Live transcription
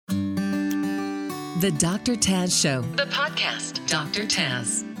The Dr. Taz Show, the podcast. Dr.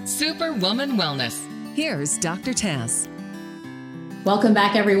 Taz, Superwoman Wellness. Here's Dr. Taz. Welcome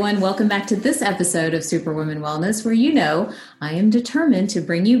back, everyone. Welcome back to this episode of Superwoman Wellness, where you know I am determined to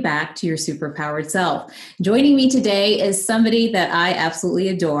bring you back to your superpowered self. Joining me today is somebody that I absolutely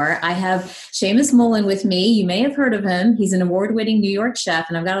adore. I have Seamus Mullen with me. You may have heard of him. He's an award-winning New York chef,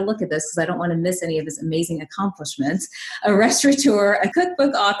 and I've got to look at this because I don't want to miss any of his amazing accomplishments. A restaurateur, a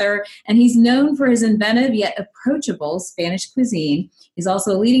cookbook author, and he's known for his inventive yet approachable Spanish cuisine. He's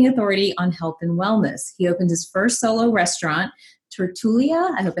also a leading authority on health and wellness. He opened his first solo restaurant,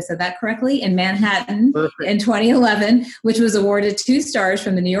 Tertulia, I hope I said that correctly, in Manhattan in 2011, which was awarded 2 stars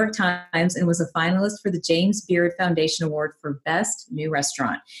from the New York Times and was a finalist for the James Beard Foundation Award for Best New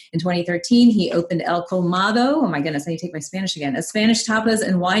Restaurant. In 2013, he opened El Colmado, oh my goodness, I need to take my Spanish again, a Spanish tapas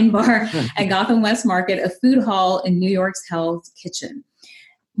and wine bar at Gotham West Market, a food hall in New York's Hell's Kitchen.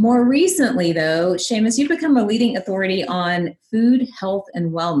 More recently, though, Seamus, you've become a leading authority on food, health,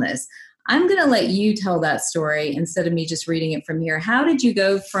 and wellness. I'm going to let you tell that story instead of me just reading it from here. How did you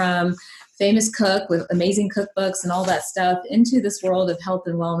go from famous cook with amazing cookbooks and all that stuff into this world of health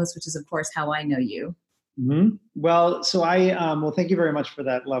and wellness, which is, of course, how I know you? Mm-hmm. Well, so thank you very much for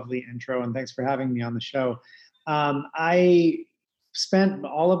that lovely intro, and thanks for having me on the show. I spent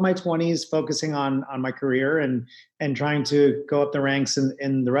all of my 20s focusing on my career and trying to go up the ranks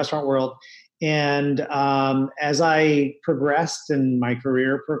in the restaurant world. And as I progressed and my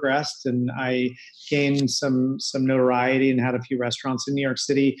career progressed and I gained some notoriety and had a few restaurants in New York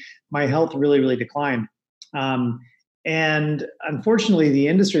City, my health really, really declined. And unfortunately,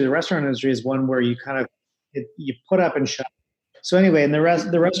 the restaurant industry is one where you you put up and shut. So anyway, in the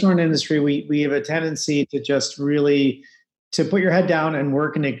restaurant industry, we have a tendency to just really to put your head down and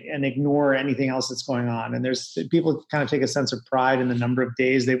work and ignore anything else that's going on. And there's people kind of take a sense of pride in the number of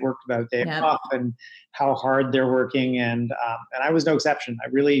days they've worked without a day off and how hard they're working. And I was no exception. I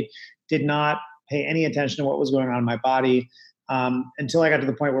really did not pay any attention to what was going on in my body until I got to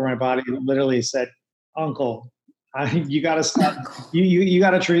the point where my body literally said, "Uncle, you got to stop. You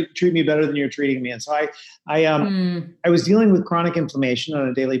got to treat me better than you're treating me." And so I was dealing with chronic inflammation on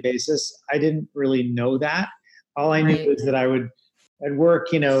a daily basis. I didn't really know that. All I knew is that I'd work,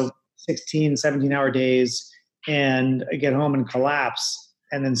 16, 17-hour days and I'd get home and collapse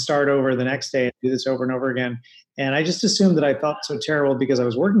and then start over the next day and do this over and over again. And I just assumed that I felt so terrible because I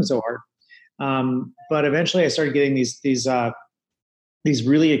was working so hard. But eventually I started getting these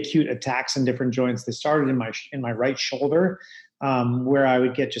really acute attacks in different joints. They started in my right shoulder, where I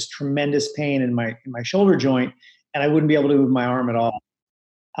would get just tremendous pain in my shoulder joint and I wouldn't be able to move my arm at all.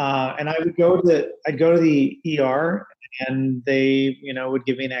 And I'd go to the ER and they, would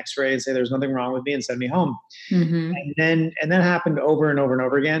give me an X-ray and say there's nothing wrong with me and send me home. Mm-hmm. And that happened over and over and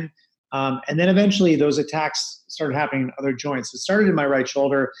over again. And then eventually those attacks started happening in other joints. It started in my right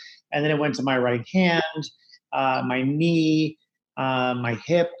shoulder and then it went to my right hand, my knee, my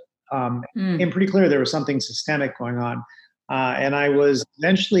hip. And pretty clear there was something systemic going on. And I was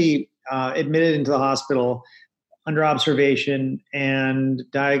eventually admitted into the hospital under observation and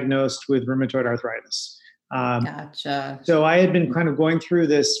diagnosed with rheumatoid arthritis. Gotcha. So I had been kind of going through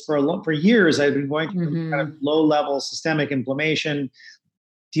this for years. I'd been going through kind of low-level systemic inflammation,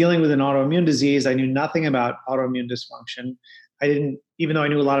 dealing with an autoimmune disease. I knew nothing about autoimmune dysfunction. I didn't, even though I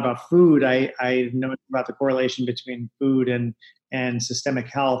knew a lot about food, I know about the correlation between food and systemic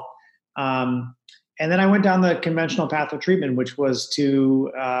health. And then I went down the conventional path of treatment, which was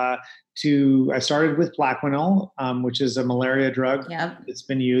I started with Plaquenil, which is a malaria drug. Yep. It's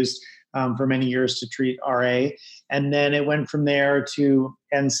been used for many years to treat RA. And then it went from there to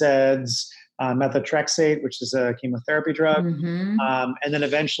NSAIDs, methotrexate, which is a chemotherapy drug. Mm-hmm. And then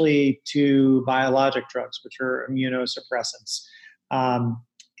eventually to biologic drugs, which are immunosuppressants.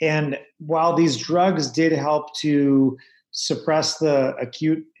 And while these drugs did help to suppress the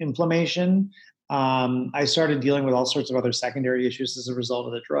acute inflammation, I started dealing with all sorts of other secondary issues as a result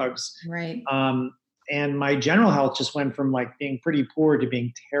of the drugs. Right. And my general health just went from being pretty poor to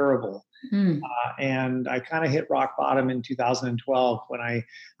being terrible. And I kind of hit rock bottom in 2012 when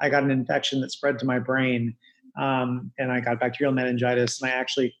I got an infection that spread to my brain. And I got bacterial meningitis and I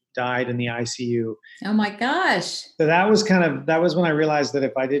actually died in the ICU. Oh my gosh. So that was when I realized that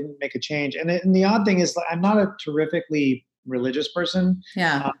if I didn't make a change, and the odd thing is I'm not a terrifically religious person.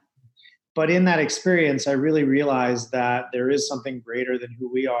 Yeah. But in that experience, I really realized that there is something greater than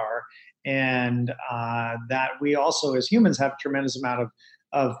who we are, and that we also, as humans, have a tremendous amount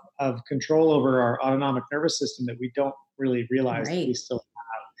of control over our autonomic nervous system that we don't really realize that we still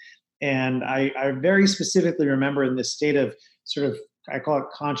have. And I very specifically remember in this state of sort of I call it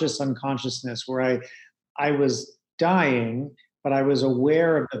conscious unconsciousness, where I was dying, but I was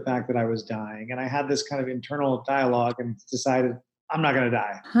aware of the fact that I was dying. And I had this kind of internal dialogue and decided I'm not going to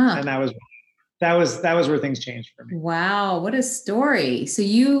die. Huh. And that was where things changed for me. Wow. What a story. So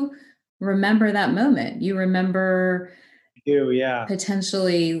you remember that moment. You remember Yeah.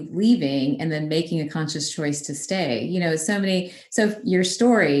 potentially leaving and then making a conscious choice to stay. So your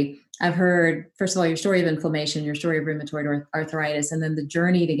story, I've heard, first of all, your story of inflammation, your story of rheumatoid arthritis, and then the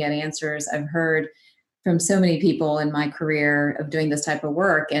journey to get answers. I've heard from so many people in my career of doing this type of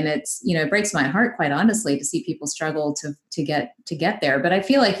work. And it's, it breaks my heart, quite honestly, to see people struggle to get there. But I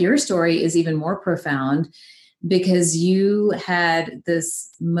feel like your story is even more profound because you had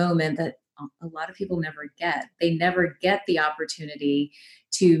this moment that a lot of people never get. They never get the opportunity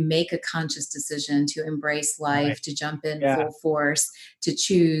to make a conscious decision, to embrace life, Right. to jump in Yeah. full force, to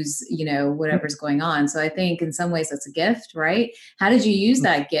choose, whatever's going on. So I think in some ways that's a gift, right? How did you use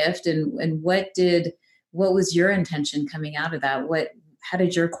that gift, and what was your intention coming out of that? How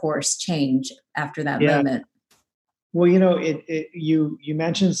did your course change after that moment? Well, you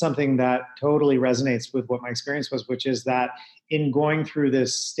mentioned something that totally resonates with what my experience was, which is that in going through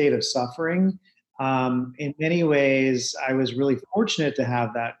this state of suffering, in many ways, I was really fortunate to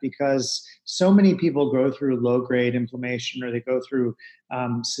have that, because so many people go through low-grade inflammation, or they go through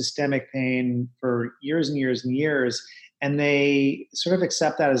systemic pain for years and years and years, and they sort of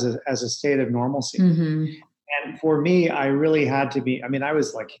accept that as a state of normalcy. Mm-hmm. And for me, I really had to be. I mean, I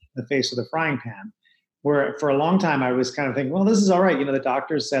was like in the face of the frying pan, where for a long time I was kind of thinking, well, this is all right. The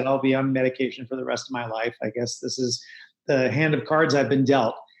doctors said I'll be on medication for the rest of my life. I guess this is the hand of cards I've been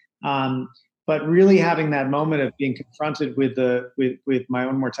dealt. But really having that moment of being confronted with my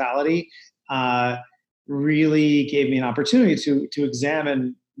own mortality really gave me an opportunity to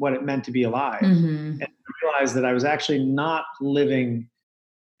examine what it meant to be alive, Mm-hmm. and realize that I was actually not living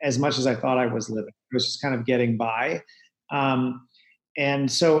as much as I thought I was living. I was just kind of getting by.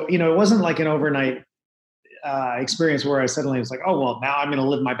 And so, it wasn't like an overnight experience where I suddenly was like, oh, well, now I'm going to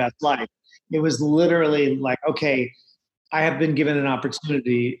live my best life. It was literally like, okay, I have been given an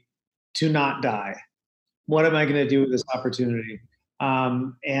opportunity to not die. What am I going to do with this opportunity?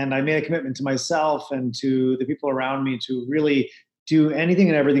 And I made a commitment to myself and to the people around me to really do anything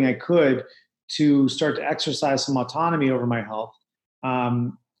and everything I could to start to exercise some autonomy over my health.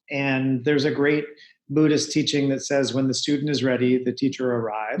 And there's a great Buddhist teaching that says, when the student is ready, the teacher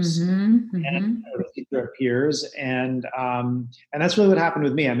arrives. Mm-hmm. Mm-hmm. And the teacher appears. And that's really what happened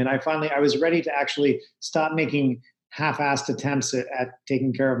with me. I mean, I was ready to actually stop making half-assed attempts at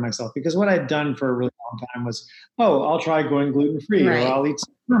taking care of myself, because what I'd done for a really long time was, I'll try going gluten-free, right, or I'll eat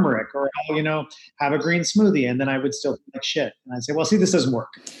some turmeric, or I'll, have a green smoothie, and then I would still feel like shit. And I'd say, well, see, this doesn't work.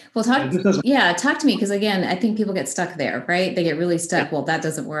 Well, talk to me, because again, I think people get stuck there, right? They get really stuck. Yeah. Well, that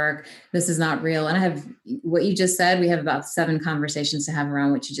doesn't work. This is not real. And I have what you just said. We have about 7 conversations to have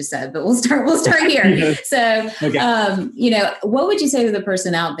around what you just said, but we'll start here. So, okay. What would you say to the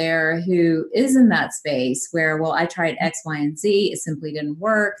person out there who is in that space where, well, I tried X, Y, and Z, it simply didn't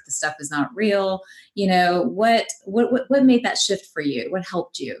work. The stuff is not real. What made that shift for you? What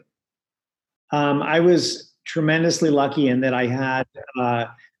helped you? I was tremendously lucky in that I had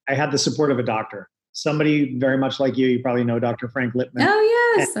the support of a doctor, somebody very much like you. You probably know Dr. Frank Lipman.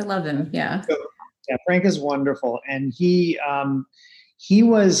 Oh yes, I love him. Yeah. So, Frank is wonderful, and he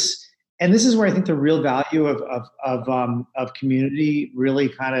was, and this is where I think the real value of community really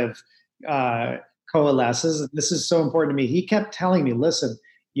kind of coalesces. This is so important to me. He kept telling me, "Listen,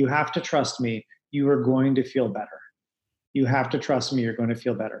 you have to trust me. You are going to feel better. You have to trust me. You're going to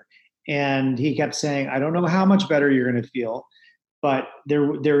feel better." And he kept saying, I don't know how much better you're going to feel, but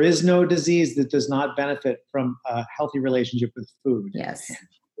there is no disease that does not benefit from a healthy relationship with food. Yes.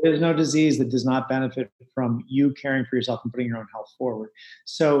 There's no disease that does not benefit from you caring for yourself and putting your own health forward.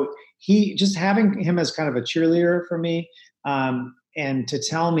 So just having him as kind of a cheerleader for me, and to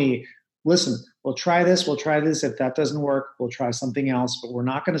tell me, listen, we'll try this. If that doesn't work, we'll try something else, but we're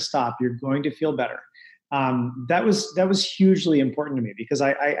not going to stop. You're going to feel better. That was hugely important to me, because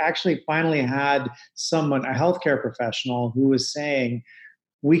I actually finally had someone, a healthcare professional, who was saying,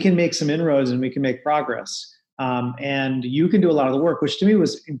 we can make some inroads and we can make progress. And you can do a lot of the work, which to me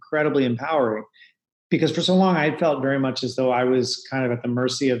was incredibly empowering, because for so long I felt very much as though I was kind of at the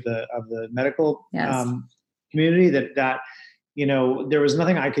mercy of the medical community, that there was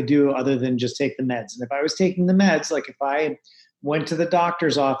nothing I could do other than just take the meds. And if I was taking the meds, like if I went to the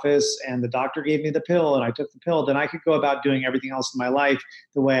doctor's office and the doctor gave me the pill and I took the pill, then I could go about doing everything else in my life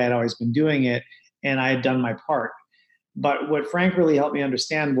the way I'd always been doing it, and I had done my part. But what Frank really helped me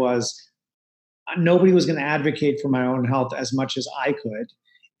understand was, nobody was going to advocate for my own health as much as I could.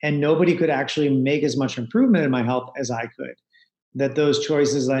 And nobody could actually make as much improvement in my health as I could. That those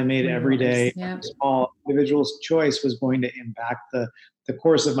choices I made every day, small individual's choice, was going to impact the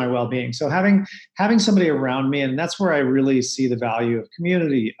course of my well-being. So having somebody around me, and that's where I really see the value of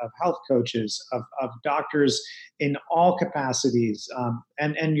community, of health coaches, of doctors in all capacities.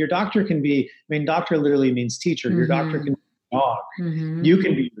 And your doctor can be, doctor literally means teacher. Your doctor can be a dog. You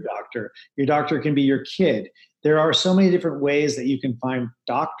can be your doctor. Your doctor can be your kid. There are so many different ways that you can find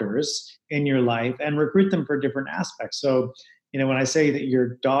doctors in your life and recruit them for different aspects. So, when I say that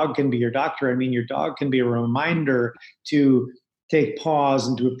your dog can be your doctor, I mean your dog can be a reminder to take pause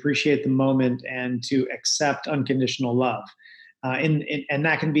and to appreciate the moment and to accept unconditional love. And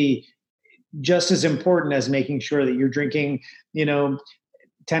that can be just as important as making sure that you're drinking, 10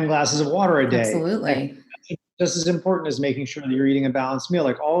 glasses of water a day. Absolutely. Just as important as making sure that you're eating a balanced meal.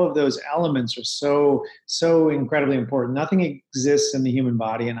 Like, all of those elements are so incredibly important. Nothing exists in the human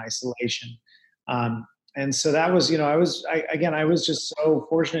body in isolation. And so that was, I was just so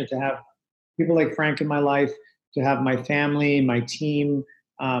fortunate to have people like Frank in my life, to have my family, my team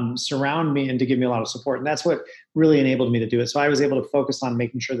surround me and to give me a lot of support. And that's what really enabled me to do it. So I was able to focus on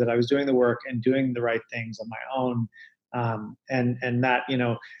making sure that I was doing the work and doing the right things on my own. And that,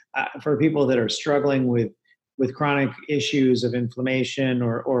 for people that are struggling with chronic issues of inflammation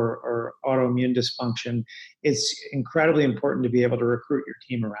or autoimmune dysfunction, it's incredibly important to be able to recruit your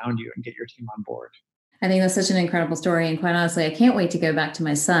team around you and get your team on board. I think that's such an incredible story. And quite honestly, I can't wait to go back to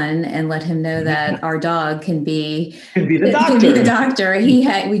my son and let him know that our dog can be the doctor.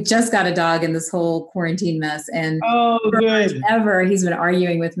 We just got a dog in this whole quarantine mess. And good. Forever, he's been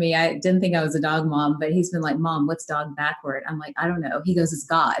arguing with me. I didn't think I was a dog mom, but he's been like, Mom, what's dog backward? I'm like, I don't know. He goes, it's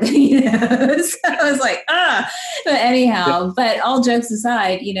God. So I was like, But anyhow, but all jokes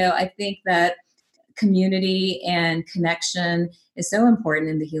aside, I think that community and connection is so important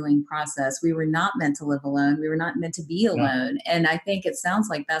in the healing process. We were not meant to live alone. We were not meant to be alone. And I think it sounds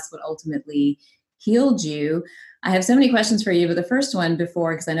like that's what ultimately healed you. I have so many questions for you, but the first one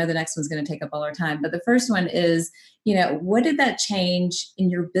because I know the next one's going to take up all our time, but the first one is, what did that change in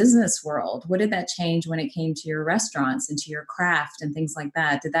your business world? What did that change when it came to your restaurants and to your craft and things like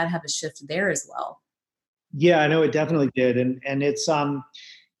that? Did that have a shift there as well? Yeah, I know it definitely did. And it's,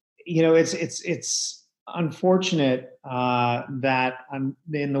 it's unfortunate that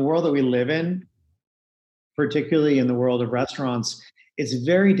in the world that we live in, particularly in the world of restaurants, it's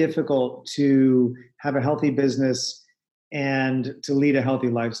very difficult to have a healthy business and to lead a healthy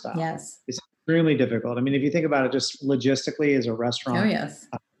lifestyle. Yes. It's extremely difficult. If you think about it just logistically as a restaurant. Oh, yes.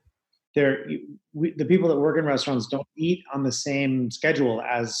 The people that work in restaurants don't eat on the same schedule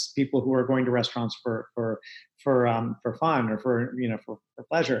as people who are going to restaurants for fun or for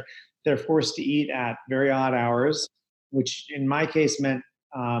pleasure. They're forced to eat at very odd hours, which in my case meant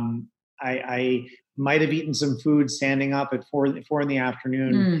I might have eaten some food standing up at 4 in the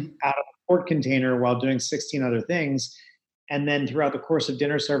afternoon out of a quart container while doing 16 other things. And then throughout the course of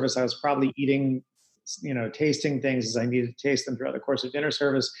dinner service, I was probably eating, tasting things as I needed to taste them throughout the course of dinner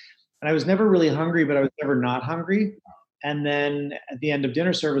service. And I was never really hungry, but I was never not hungry. And then at the end of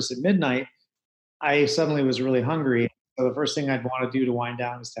dinner service at midnight, I suddenly was really hungry. So the first thing I'd want to do to wind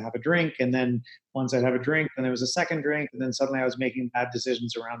down is to have a drink. And then once I'd have a drink, then there was a second drink. And then suddenly I was making bad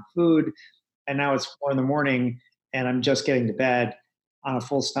decisions around food. And now it's 4 a.m. and I'm just getting to bed on a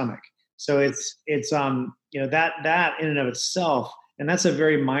full stomach. So it's that in and of itself, and that's a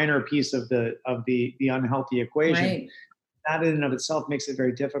very minor piece of the unhealthy equation. Right. That in and of itself makes it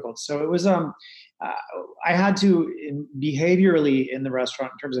very difficult. So it was, I had to, behaviorally in the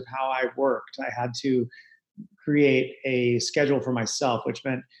restaurant, in terms of how I worked, I had to create a schedule for myself, which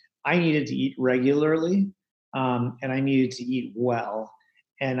meant I needed to eat regularly, and I needed to eat well.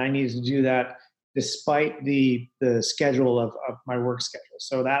 And I needed to do that despite the schedule of my work schedule.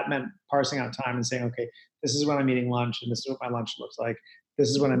 So that meant parsing out time and saying, okay, this is when I'm eating lunch and this is what my lunch looks like. This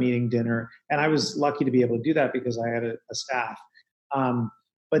is when I'm eating dinner. And I was lucky to be able to do that because I had a staff.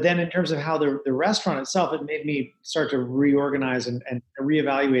 But then in terms of how the restaurant itself, it made me start to reorganize and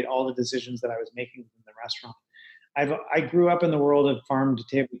reevaluate all the decisions that I was making in the restaurant. I grew up in the world of farm to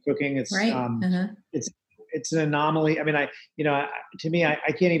table cooking. It's right. It's an anomaly. To me, I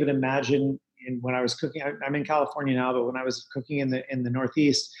can't even imagine when I was cooking. I'm in California now, but when I was cooking in the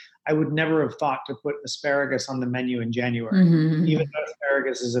Northeast, I would never have thought to put asparagus on the menu in January, even though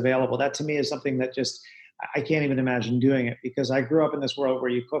asparagus is available. That to me is something that I can't even imagine doing it, because I grew up in this world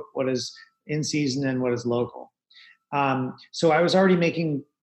where you cook what is in season and what is local. So I was already making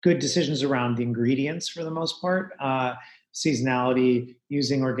good decisions around the ingredients for the most part. seasonality,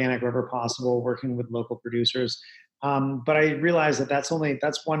 using organic wherever possible, working with local producers. But I realized that that's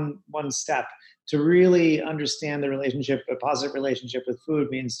one step. To really understand the relationship, a positive relationship with food,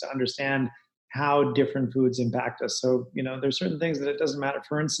 means to understand how different foods impact us. So, there's certain things that it doesn't matter.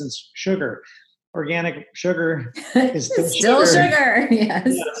 For instance, sugar. Organic sugar is still sugar.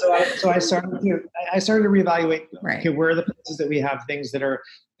 Yes. Yeah, so I started to reevaluate. Right. Okay, where are the places that we have things that are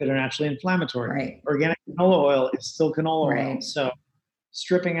naturally inflammatory? Right. Organic canola oil is still canola oil. Right. So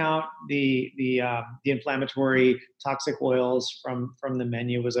stripping out the inflammatory toxic oils from the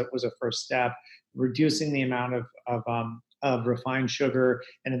menu was a first step. Reducing the amount of refined sugar,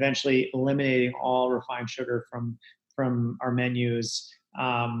 and eventually eliminating all refined sugar from our menus.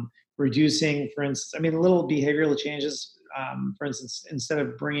 Reducing, for instance, little behavioral changes. For instance, instead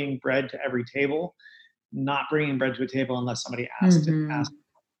of bringing bread to every table, not bringing bread to a table unless somebody asked it.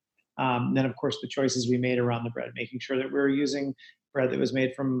 Then, of course, the choices we made around the bread, making sure that we were using bread that was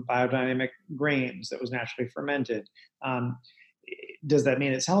made from biodynamic grains, that was naturally fermented. Does that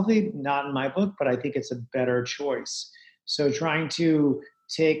mean it's healthy? Not in my book, but I think it's a better choice. So trying to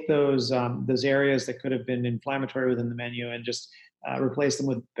take those areas that could have been inflammatory within the menu and just replace them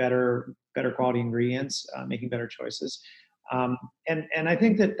with better quality ingredients, making better choices. And I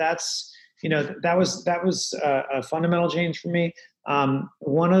think that's, that was a fundamental change for me.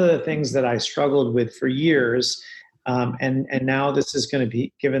 One of the things that I struggled with for years, and now this is going to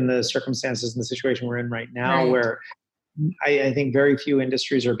be, given the circumstances and the situation we're in right now, Right. where I think very few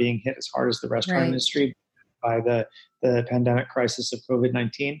industries are being hit as hard as the restaurant Right. industry by the pandemic crisis of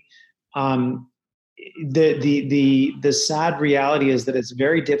COVID-19. The sad reality is that it's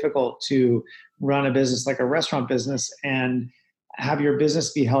very difficult to run a business like a restaurant business and have your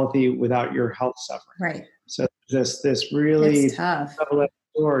business be healthy without your health suffering. Right. So this really It's tough. double-edged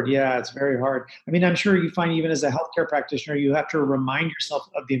sword. Yeah, it's very hard. I'm sure you find even as a healthcare practitioner, you have to remind yourself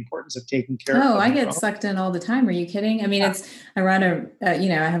of the importance of taking care of. Oh, I get sucked in all the time. Are you kidding? I run I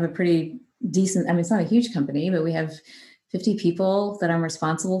have a pretty decent, it's not a huge company, but we have 50 people that I'm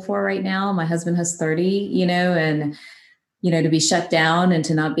responsible for right now. My husband has 30, and, to be shut down and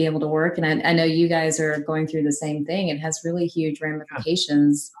to not be able to work. And I know you guys are going through the same thing. It has really huge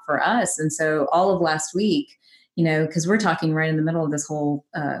ramifications for us. And so all of last week, because we're talking right in the middle of this whole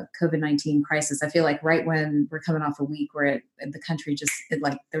COVID-19 crisis. I feel like right when we're coming off a week where the country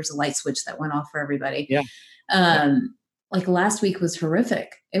there's a light switch that went off for everybody. Yeah. Like last week was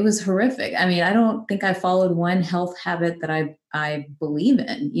horrific. It was horrific. I don't think I followed one health habit that I believe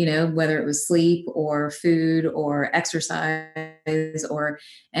in, whether it was sleep or food or exercise or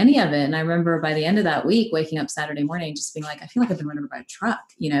any of it. And I remember by the end of that week, waking up Saturday morning, just being like, I feel like I've been run over by a truck,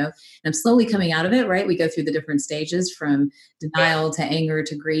 and I'm slowly coming out of it, right? We go through the different stages from denial to anger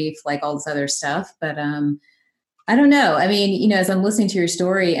to grief, like all this other stuff. But, I don't know. As I'm listening to your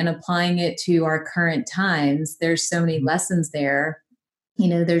story and applying it to our current times, there's so many lessons there.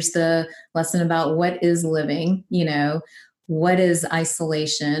 There's the lesson about what is living, what is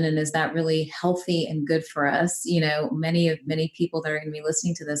isolation, and is that really healthy and good for us? Many people that are going to be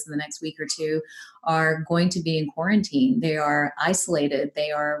listening to this in the next week or two are going to be in quarantine. They are isolated.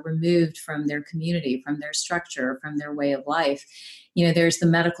 They are removed from their community, from their structure, from their way of life. There's the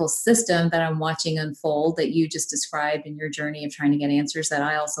medical system that I'm watching unfold that you just described in your journey of trying to get answers that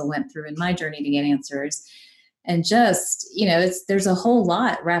I also went through in my journey to get answers. And just, there's a whole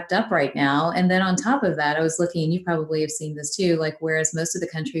lot wrapped up right now. And then on top of that, I was looking, and you probably have seen this too, whereas most of the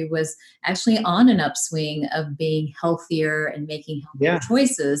country was actually on an upswing of being healthier and making healthier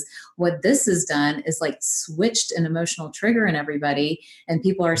choices, what this has done is switched an emotional trigger in everybody. And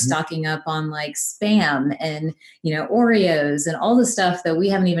people are stocking up on Spam and, Oreos and all the stuff that we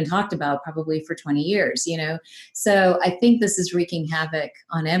haven't even talked about probably for 20 years, So I think this is wreaking havoc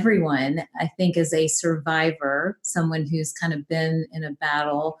on everyone. I think as a survivor, someone who's kind of been in a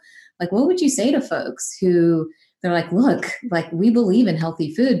battle, what would you say to folks who they're look, we believe in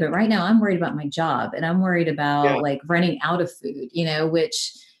healthy food, but right now I'm worried about my job and I'm worried about running out of food,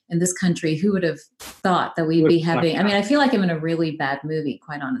 which in this country, who would have thought that we'd be having, I feel like I'm in a really bad movie,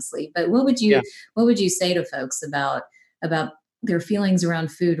 quite honestly, but what would you say to folks about their feelings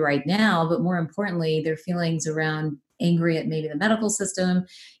around food right now, but more importantly, their feelings around angry at maybe the medical system,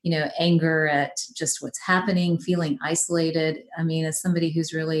 anger at just what's happening, feeling isolated. As somebody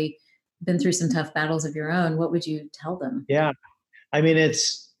who's really been through some tough battles of your own, what would you tell them? Yeah.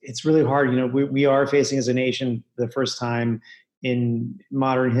 It's really hard. We are facing as a nation the first time in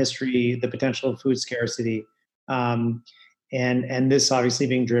modern history, the potential of food scarcity. And this obviously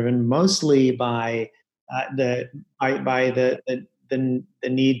being driven mostly by the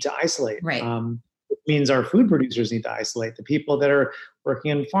need to isolate. Right. Which means our food producers need to isolate. The people that are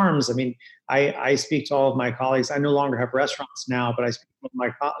working in farms. I mean, I speak to all of my colleagues. I no longer have restaurants now, but I speak to my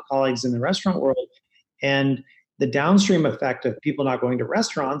colleagues in the restaurant world, and the downstream effect of people not going to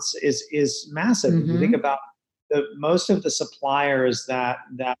restaurants is massive. If you think about most of the suppliers that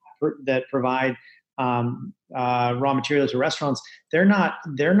provide raw materials to restaurants, they don't have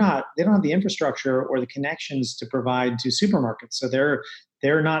the infrastructure or the connections to provide to supermarkets. So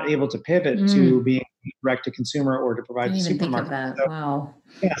they're not able to pivot to being direct to consumer or to provide to supermarkets. Think of that. So, wow.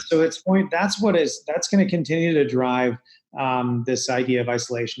 Yeah. So that's going to continue to drive this idea of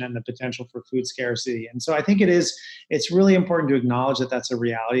isolation and the potential for food scarcity. And so I think it's really important to acknowledge that that's a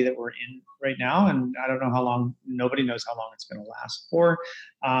reality that we're in right now. And I don't know how long, nobody knows how long it's going to last for.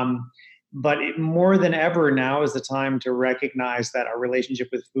 But more than ever now is the time to recognize that our relationship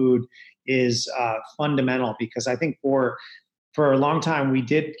with food is fundamental, because I think for a long time we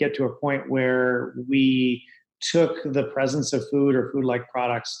did get to a point where we took the presence of food or food-like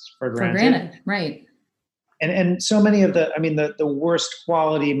products for granted. Right. And so many of the worst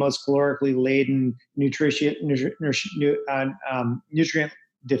quality, most calorically laden, nutrient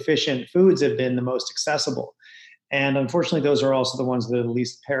deficient foods have been the most accessible. And unfortunately, those are also the ones that are the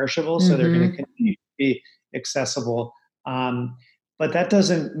least perishable. So they're going to continue to be accessible. But that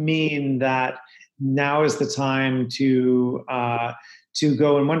doesn't mean that now is the time to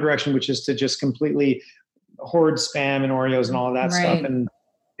go in one direction, which is to just completely hoard Spam and Oreos and all of that stuff, and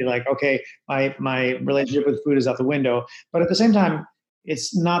be like, okay, my relationship with food is out the window. But at the same time,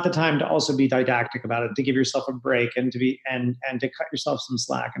 it's not the time to also be didactic about it, to give yourself a break and to cut yourself some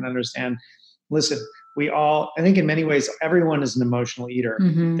slack and understand, listen, I think in many ways, everyone is an emotional eater.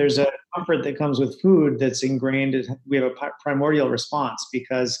 There's a comfort that comes with food that's ingrained. We have a primordial response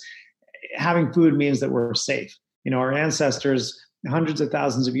because having food means that we're safe. Our ancestors, hundreds of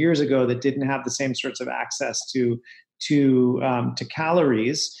thousands of years ago, that didn't have the same sorts of access to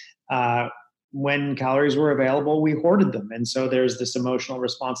calories. When calories were available, we hoarded them. And so there's this emotional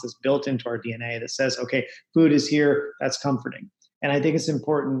response that's built into our DNA that says, okay, food is here, that's comforting. And I think it's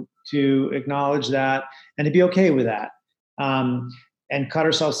important to acknowledge that and to be okay with that, and cut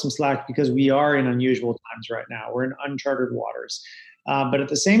ourselves some slack, because we are in unusual times right now. We're in uncharted waters. But at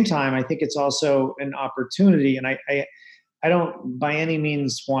the same time, I think it's also an opportunity. And I don't by any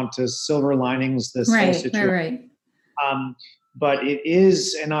means want to silver linings this whole situation. Right. But it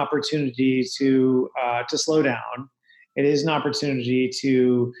is an opportunity to slow down. It is an opportunity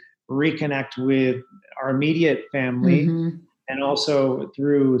to reconnect with our immediate family, and also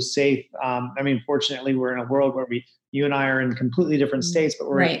through safe. Fortunately, we're in a world where you and I are in completely different states, but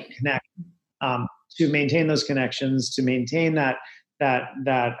we're able to connect, to maintain those connections, to maintain that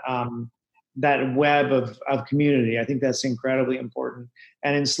web of community. I think that's incredibly important.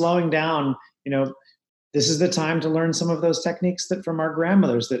 And in slowing down, this is the time to learn some of those techniques that from our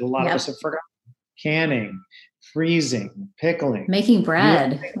grandmothers that a lot of us have forgotten. Canning, freezing, pickling, making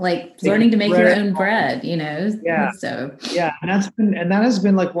bread, learning to make your own bread, Yeah. So and that has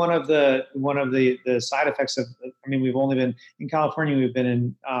been like one of the side effects of, we've only been in California, we've been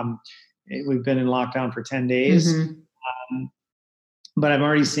in lockdown for 10 days. But I'm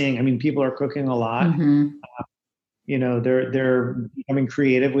already seeing, people are cooking a lot. They're becoming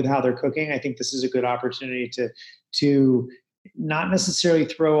creative with how they're cooking. I think this is a good opportunity to not necessarily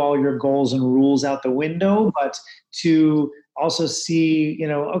throw all your goals and rules out the window, but to also see,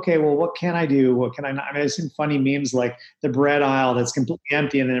 okay, well, what can I do? What can I not? I've seen funny memes like the bread aisle that's completely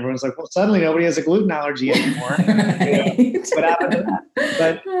empty, and then everyone's like, well, suddenly nobody has a gluten allergy anymore. What happened to that?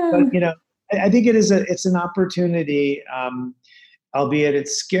 But I think it's an opportunity, albeit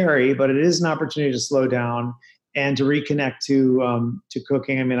it's scary, but it is an opportunity to slow down and to reconnect to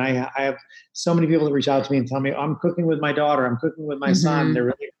cooking. I have so many people that reach out to me and tell me, I'm cooking with my daughter, I'm cooking with my son. They're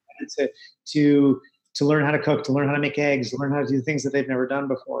really excited to learn how to cook, to learn how to make eggs, to learn how to do things that they've never done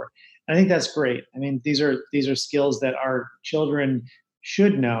before. And I think that's great. These are skills that our children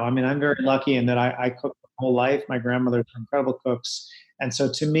should know. I'm very lucky in that I cook my whole life. My grandmother's incredible cooks. And so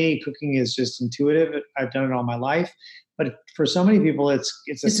to me, cooking is just intuitive. I've done it all my life. But for so many people, it's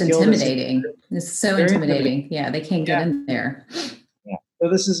skill intimidating. It's so intimidating. Yeah, they can't get in there. Yeah. So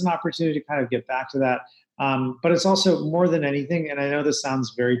this is an opportunity to kind of get back to that. But it's also more than anything, and I know this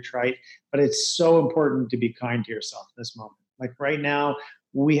sounds very trite, but it's so important to be kind to yourself in this moment. Like right now,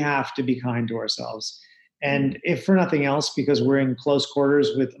 we have to be kind to ourselves. And if for nothing else, because we're in close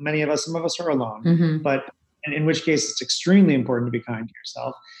quarters with many of us, some of us are alone, but in which case it's extremely important to be kind to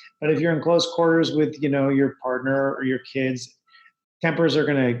yourself. But if you're in close quarters with, your partner or your kids, tempers are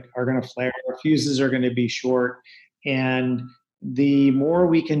gonna flare, fuses are gonna be short, and the more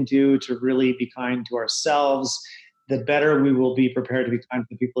we can do to really be kind to ourselves, the better we will be prepared to be kind to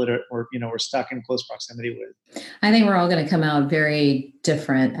the people that we're stuck in close proximity with. I think we're all going to come out very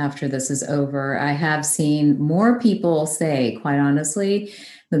different after this is over. I have seen more people say, quite honestly,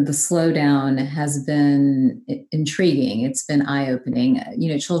 that the slowdown has been intriguing. It's been eye-opening.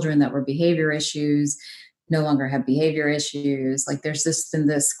 Children that were behavior issues no longer have behavior issues. Like there's just been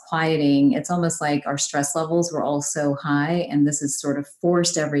this quieting. It's almost like our stress levels were all so high, and this has sort of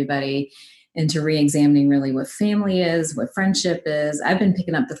forced everybody into re-examining really what family is, what friendship is. I've been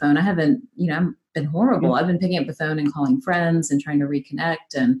picking up the phone. I've been horrible. I've been picking up the phone and calling friends and trying to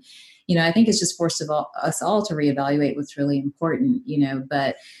reconnect. And, I think it's just forced us all to reevaluate what's really important,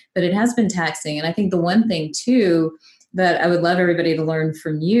 but it has been taxing. And I think the one thing too, that I would love everybody to learn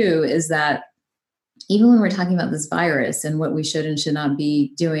from you is that even when we're talking about this virus and what we should and should not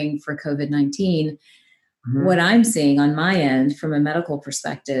be doing for COVID-19, what I'm seeing on my end from a medical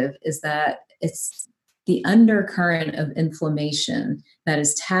perspective is that it's the undercurrent of inflammation that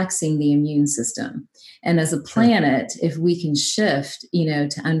is taxing the immune system. And as a planet, if we can shift,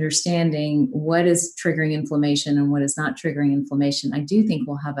 to understanding what is triggering inflammation and what is not triggering inflammation, I do think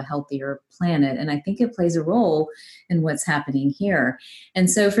we'll have a healthier planet. And I think it plays a role in what's happening here.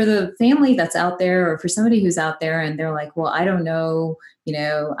 And so for the family that's out there, or for somebody who's out there and they're like, well, I don't know,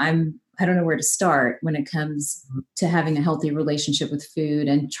 I don't know where to start when it comes to having a healthy relationship with food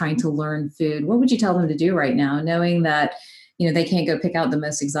and trying to learn food. What would you tell them to do right now, knowing that, they can't go pick out the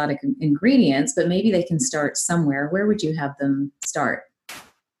most exotic ingredients, but maybe they can start somewhere? Where would you have them start?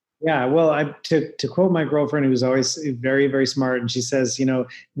 Yeah, well, to quote my girlfriend, who's always very, very smart, and she says,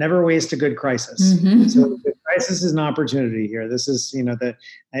 never waste a good crisis. Mm-hmm. So the crisis is an opportunity here. This is,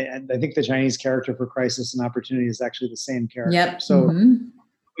 I think the Chinese character for crisis and opportunity is actually the same character. Yep. So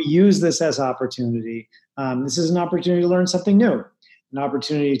we use this as opportunity. This is an opportunity to learn something new, an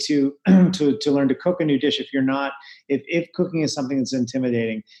opportunity to learn to cook a new dish. If cooking is something that's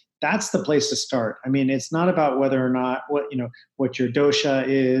intimidating, that's the place to start. I mean, it's not about whether or not what your dosha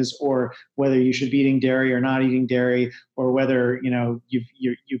is, or whether you should be eating dairy or not eating dairy, or whether your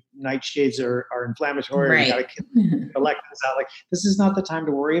nightshades are inflammatory. Right. Or you got to kill lectins out. Like, this is not the time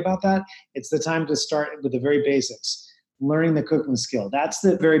to worry about that. It's the time to start with the very basics. Learning the cooking skill. That's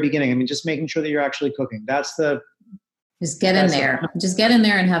the very beginning. I mean, just making sure that you're actually cooking. Just get in there. Just get in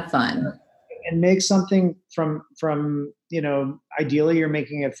there and have fun. And make something from ideally you're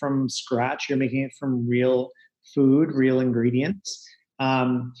making it from scratch. You're making it from real food, real ingredients.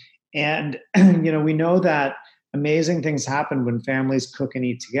 And we know that amazing things happen when families cook and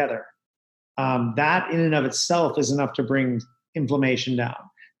eat together. That in and of itself is enough to bring inflammation down.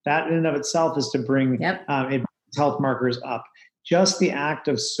 That in and of itself is to bring health markers up. Just the act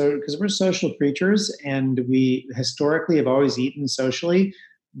of because we're social creatures and we historically have always eaten socially.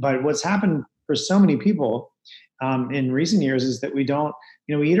 But what's happened for so many people in recent years is that we don't,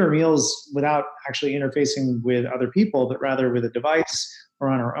 we eat our meals without actually interfacing with other people, but rather with a device or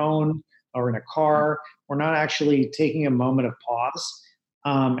on our own or in a car. We're not actually taking a moment of pause.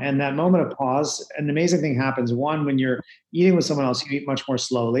 And that moment of pause, an amazing thing happens. One, when you're eating with someone else, you eat much more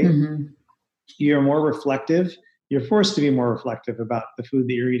slowly. Mm-hmm. You're more reflective. You're forced to be more reflective about the food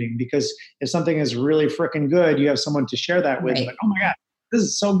that you're eating, because if something is really freaking good, you have someone to share that with. Right. Like, oh my God, this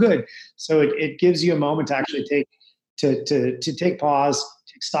is so good. So it gives you a moment to actually take pause,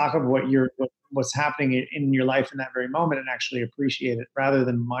 take stock of what's happening in your life in that very moment, and actually appreciate it rather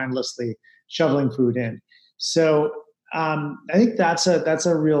than mindlessly shoveling food in. So I think that's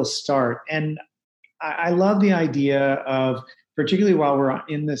a real start. And I love the idea of, particularly while we're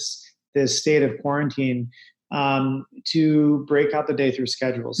in this state of quarantine, to break out the day through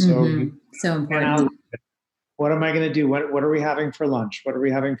schedules. So, so important. What am I going to do? What are we having for lunch? What are we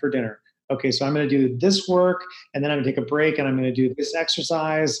having for dinner? Okay, so I'm going to do this work, and then I'm going to take a break, and I'm going to do this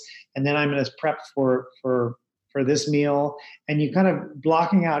exercise, and then I'm going to prep for this meal. And you kind of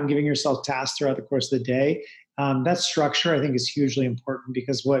blocking out and giving yourself tasks throughout the course of the day. That structure, I think, is hugely important,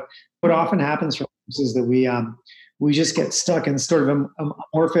 because what often happens for us is that we just get stuck in sort of an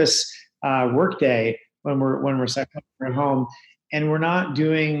amorphous work day when we're stuck at home, and we're not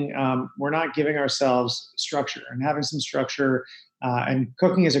giving ourselves structure. And having some structure, and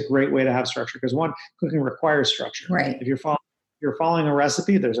cooking is a great way to have structure, because one, cooking requires structure. Right. If you're following a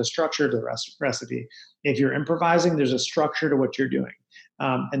recipe, there's a structure to the recipe. If you're improvising, there's a structure to what you're doing,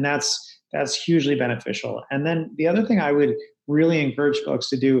 and that's hugely beneficial. And then the other thing I would really encourage folks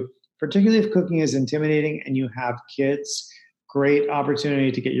to do, particularly if cooking is intimidating and you have kids, great opportunity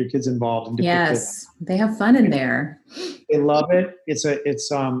to get your kids involved and to yes, they have fun in there. They love it. It's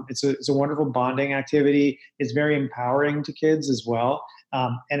a wonderful bonding activity. It's very empowering to kids as well,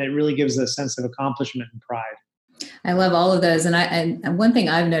 and it really gives a sense of accomplishment and pride. I love all of those, and one thing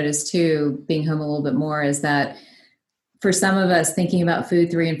I've noticed too, being home a little bit more, is that for some of us, thinking about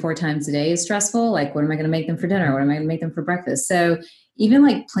food 3 and 4 times a day is stressful. Like, what am I going to make them for dinner? What am I going to make them for breakfast? So even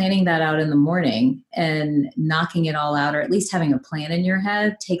like planning that out in the morning and knocking it all out, or at least having a plan in your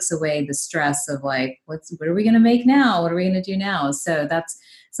head, takes away the stress of like, what are we going to make now? What are we going to do now? So that's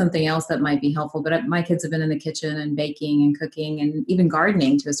something else that might be helpful. But my kids have been in the kitchen and baking and cooking and even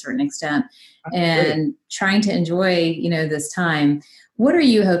gardening to a certain extent, and trying to enjoy, this time. What are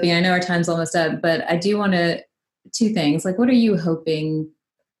you hoping? I know our time's almost up, but I do want to, 2 things. Like, what are you hoping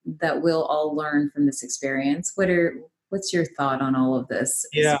that we'll all learn from this experience? What's your thought on all of this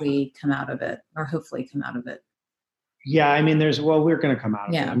as we come out of it, or hopefully come out of it? Yeah, I mean, we're going to come out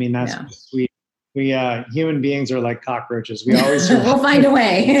of it. I mean, that's we human beings are like cockroaches. We always we'll find a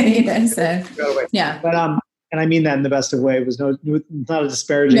way. Yeah. But and I mean that in the best of way. It was not a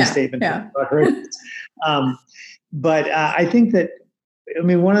disparaging statement. Yeah. But I think that,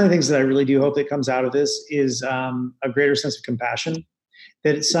 one of the things that I really do hope that comes out of this is a greater sense of compassion.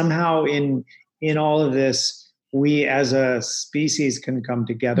 That somehow in all of this, we as a species can come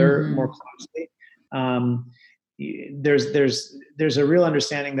together more closely. There's a real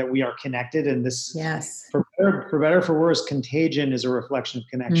understanding that we are connected, and this, for better or for worse, contagion is a reflection of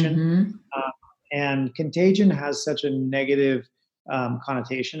connection. And contagion has such a negative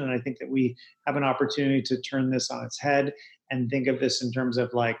connotation, and I think that we have an opportunity to turn this on its head and think of this in terms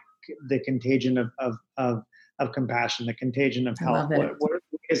of like the contagion of compassion, the contagion of health. What are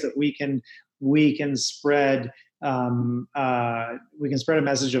the ways that we can spread a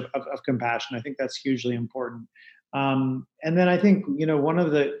message of compassion? I think that's hugely important. And then I think, one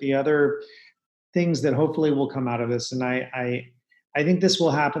of the other things that hopefully will come out of this, and I think this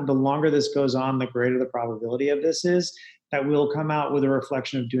will happen, the longer this goes on, the greater the probability of this is, that we'll come out with a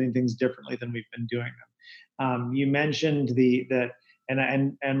reflection of doing things differently than we've been doing them. You mentioned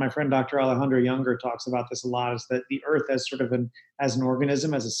and my friend Dr. Alejandro Younger talks about this a lot, is that the earth as sort of as an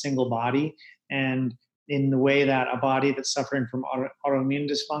organism, as a single body, and in the way that a body that's suffering from autoimmune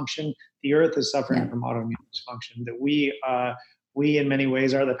dysfunction, the earth is suffering from autoimmune dysfunction, that we in many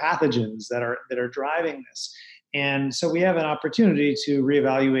ways are the pathogens that are driving this. And so we have an opportunity to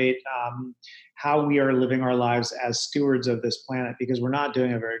reevaluate how we are living our lives as stewards of this planet, because we're not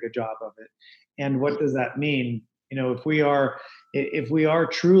doing a very good job of it. And what does that mean? If we are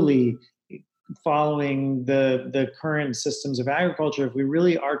truly following the current systems of agriculture, if we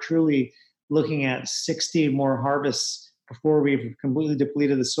really are truly looking at 60 more harvests before we've completely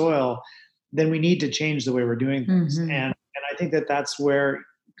depleted the soil, then we need to change the way we're doing things. And I think that that's where,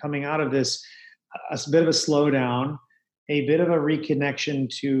 coming out of this, a bit of a slowdown, a bit of a reconnection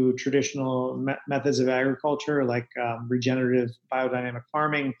to traditional methods of agriculture, like regenerative biodynamic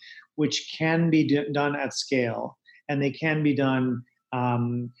farming, which can be done at scale, and they can be done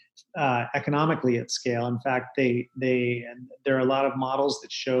economically at scale. In fact, there are a lot of models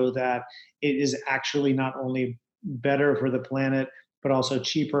that show that it is actually not only better for the planet, but also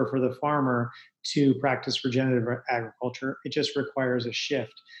cheaper for the farmer to practice regenerative agriculture. It just requires a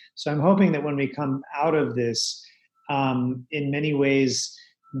shift. So I'm hoping that when we come out of this, in many ways,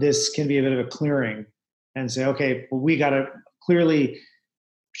 this can be a bit of a clearing and say, okay, well, we got to clearly,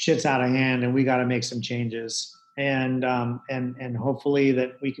 shit's out of hand, and we got to make some changes. And hopefully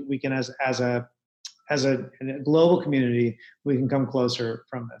that we can as a global community, we can come closer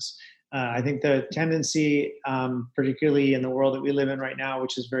from this. I think the tendency, particularly in the world that we live in right now,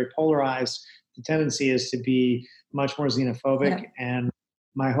 which is very polarized, the tendency is to be much more xenophobic. And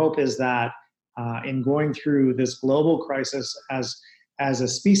my hope is that in going through this global crisis as a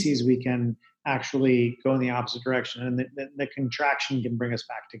species, we can actually go in the opposite direction, and the contraction can bring us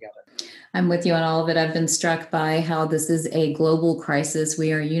back together. I'm with you on all of it. I've been struck by how this is a global crisis.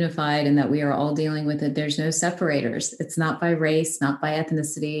 We are unified and that we are all dealing with it. There's no separators. It's not by race, not by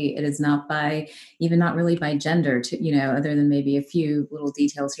ethnicity. It is not really by gender, other than maybe a few little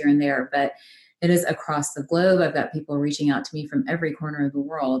details here and there, but it is across the globe. I've got people reaching out to me from every corner of the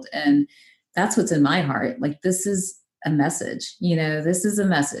world. And that's what's in my heart. Like, this is a message, this is a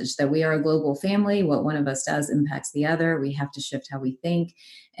message that we are a global family. What one of us does impacts the other. We have to shift how we think.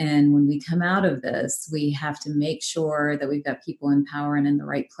 And when we come out of this, we have to make sure that we've got people in power and in the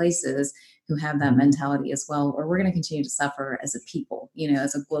right places who have that mentality as well, or we're going to continue to suffer as a people,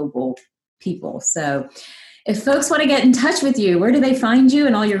 as a global people. So if folks want to get in touch with you, where do they find you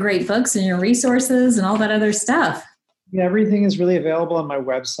and all your great books and your resources and all that other stuff? Yeah, everything is really available on my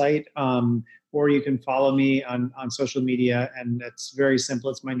website, or you can follow me on social media, and it's very simple.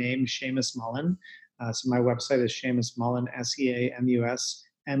 It's my name, Seamus Mullen. So my website is Seamus Mullen,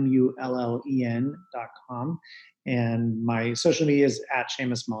 SeamusMullen.com, and my social media is at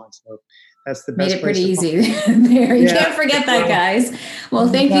Seamus Mullen. So that's the Made best it pretty place to easy there. You can't forget that, guys. Well,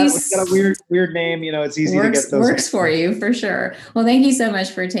 thank you. We've got a weird name. It's easy to get those. Works for you for sure. Well, thank you so much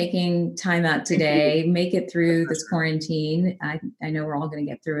for taking time out today. Make it through this quarantine. I know we're all going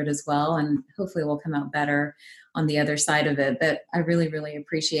to get through it as well, and hopefully we'll come out better on the other side of it. But I really, really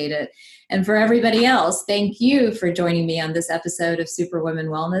appreciate it. And for everybody else, thank you for joining me on this episode of Superwoman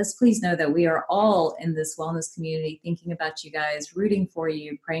Wellness. Please know that we are all in this wellness community thinking about you guys, rooting for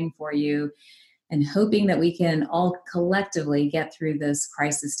you, praying for you, and hoping that we can all collectively get through this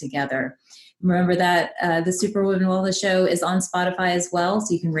crisis together. Remember that the Superwoman Wellness Show is on Spotify as well,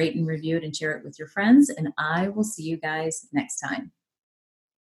 so you can rate and review it and share it with your friends. And I will see you guys next time.